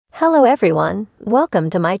Hello everyone, welcome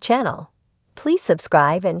to my channel. Please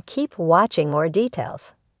subscribe and keep watching more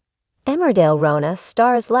details. Emmerdale Rhona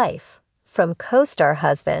stars life, from co-star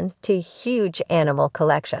husband to huge animal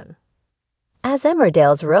collection. As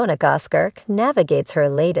Emmerdale's Rhona Goskirk navigates her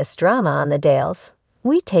latest drama on the Dales,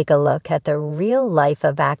 we take a look at the real life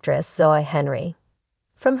of actress Zoe Henry,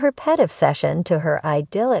 from her pet obsession to her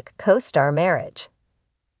idyllic co-star marriage.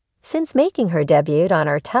 Since making her debut on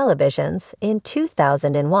our televisions in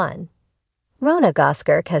 2001, Rhona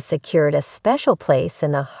Goskirk has secured a special place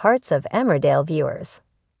in the hearts of Emmerdale viewers.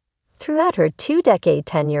 Throughout her two-decade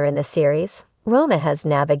tenure in the series, Rhona has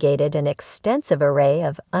navigated an extensive array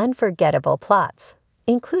of unforgettable plots,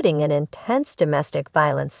 including an intense domestic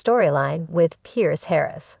violence storyline with Piers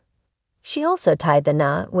Harris. She also tied the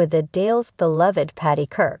knot with the Dales' beloved Paddy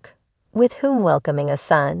Kirk, with whom welcoming a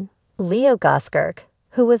son, Leo Goskirk,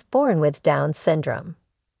 who was born with Down syndrome.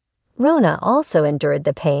 Rhona also endured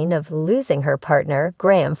the pain of losing her partner,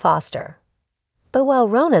 Graham Foster. But while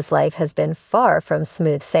Rhona's life has been far from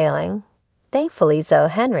smooth sailing, thankfully Zoe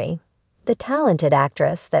Henry, the talented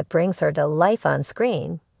actress that brings her to life on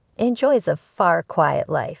screen, enjoys a far quiet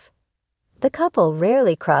life. The couple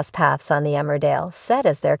rarely cross paths on the Emmerdale set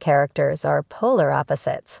as their characters are polar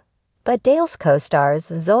opposites. But Dales co-stars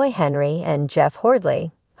Zoe Henry and Jeff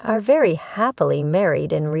Hordley are very happily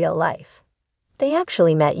married in real life. They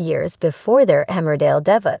actually met years before their Emmerdale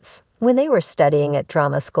debuts, when they were studying at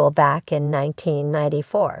drama school back in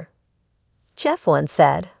 1994. Jeff once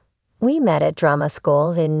said, "We met at drama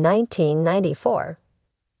school in 1994.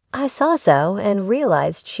 I saw Zoe and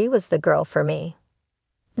realized she was the girl for me."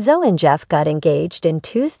 Zoe and Jeff got engaged in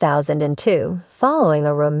 2002 following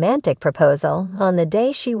a romantic proposal on the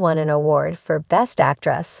day she won an award for Best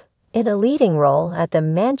Actress in a leading role at the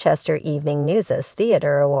Manchester Evening News'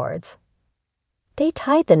 Theatre Awards. They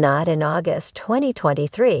tied the knot in August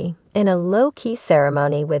 2023 in a low-key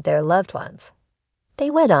ceremony with their loved ones. They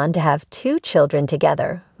went on to have two children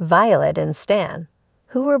together, Violet and Stan,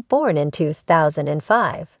 who were born in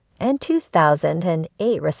 2005 and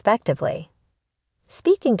 2008 respectively.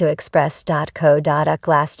 Speaking to Express.co.uk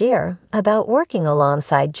last year about working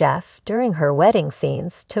alongside Jeff during her wedding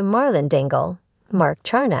scenes to Marlon Dingle, Mark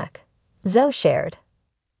Charnock, Zoe shared,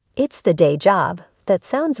 "It's the day job that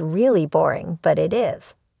sounds really boring, but it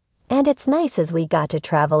is. And it's nice as we got to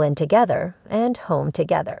travel in together and home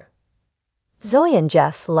together." Zoe and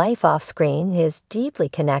Jeff's life off-screen is deeply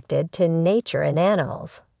connected to nature and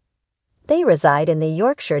animals. They reside in the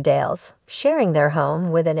Yorkshire Dales, sharing their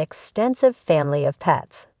home with an extensive family of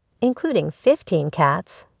pets, including 15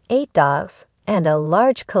 cats, 8 dogs, and a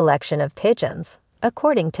large collection of pigeons,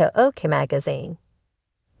 according to OK magazine.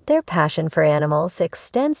 Their passion for animals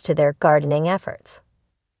extends to their gardening efforts.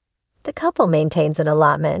 The couple maintains an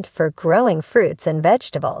allotment for growing fruits and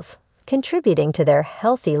vegetables, contributing to their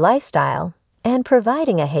healthy lifestyle and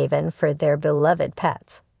providing a haven for their beloved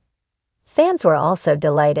pets. Fans were also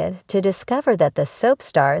delighted to discover that the soap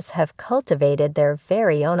stars have cultivated their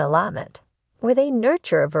very own allotment, where they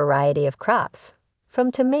nurture a variety of crops,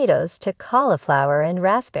 from tomatoes to cauliflower and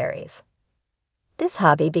raspberries. This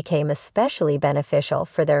hobby became especially beneficial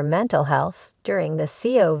for their mental health during the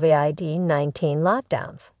COVID-19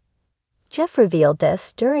 lockdowns. Jeff revealed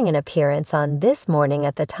this during an appearance on This Morning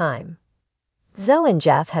at the Time. Zoe and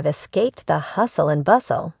Jeff have escaped the hustle and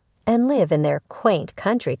bustle and live in their quaint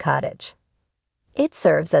country cottage. It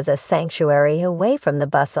serves as a sanctuary away from the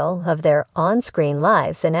bustle of their on-screen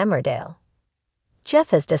lives in Emmerdale.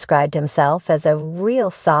 Jeff has described himself as a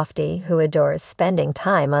real softie who adores spending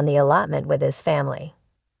time on the allotment with his family.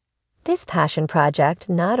 This passion project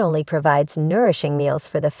not only provides nourishing meals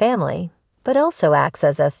for the family, but also acts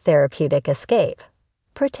as a therapeutic escape,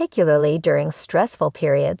 particularly during stressful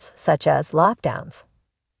periods such as lockdowns.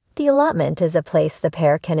 The allotment is a place the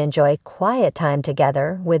pair can enjoy quiet time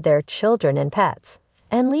together with their children and pets,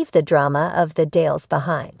 and leave the drama of the Dales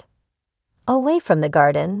behind. Away from the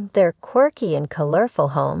garden, their quirky and colorful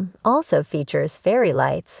home also features fairy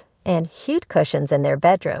lights and hued cushions in their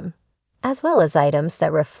bedroom, as well as items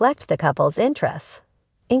that reflect the couple's interests,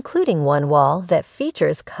 including one wall that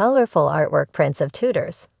features colorful artwork prints of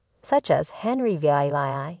tutors, such as Henry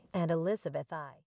VI and Elizabeth I.